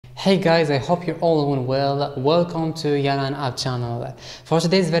Hey guys, I hope you're all doing well. Welcome to Yalan App channel. For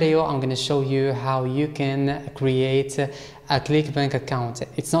today's video, I'm going to show you how you can create a Clickbank account.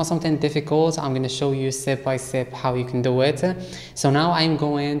 It's not something difficult. I'm going to show you step by step how you can do it. So now I'm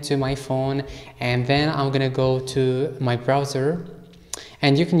going to my phone and then I'm going to go to my browser,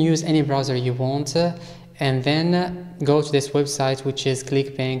 and you can use any browser you want. And then go to this website, which is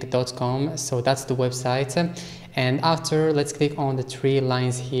clickbank.com. So that's the website. And after, let's click on the three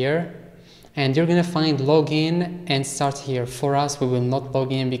lines here, and you're gonna find login and start here. For us, we will not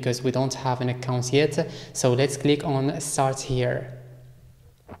log in because we don't have an account yet. So let's click on start here.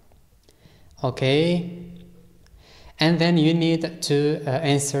 Okay. And then you need to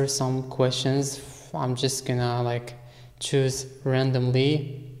answer some questions. I'm just gonna choose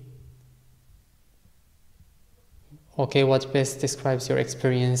randomly. Okay, what best describes your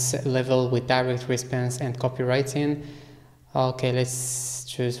experience level with direct response and copywriting? Okay, let's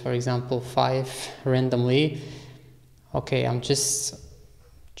choose, for example, 5 randomly. Okay, I'm just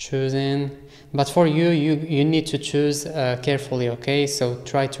choosing, but for you need to choose carefully, okay? So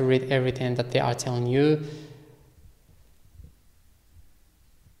try to read everything that they are telling you.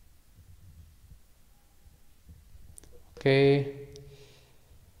 Okay.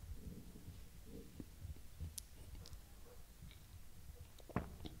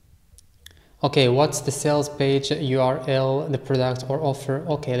 Okay, what's the sales page URL, the product or offer?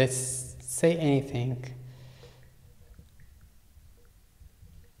 Okay, let's say anything.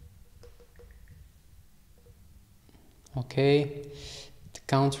 Okay, the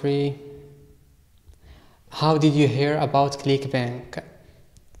country. How did you hear about Clickbank?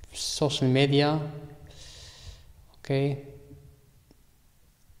 Social media. Okay.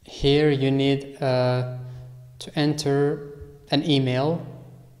 Here you need to enter an email.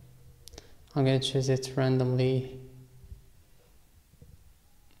 I'm going to choose it randomly.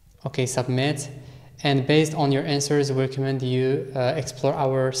 Okay, submit. And based on your answers, we recommend you explore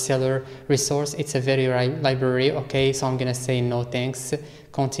our seller resource. It's a very library. Okay, so I'm going to say no thanks.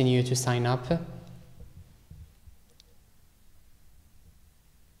 Continue to sign up.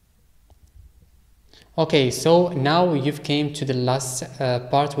 Okay, so now you've came to the last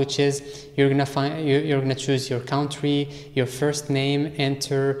part, which is you're gonna choose your country, your first name,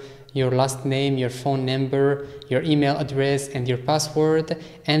 enter your last name, your phone number, your email address, and your password,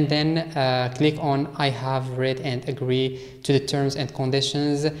 and then click on I have read and agree to the terms and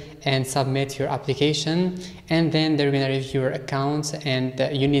conditions and submit your application. And then they're gonna review your account, and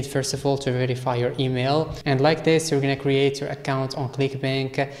you need first of all to verify your email, and like this you're gonna create your account on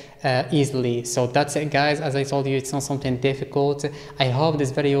Clickbank easily. So that's it guys. As I told you, it's not something difficult. I hope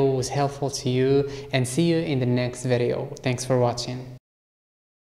this video was helpful to you, and see you in the next video. Thanks for watching.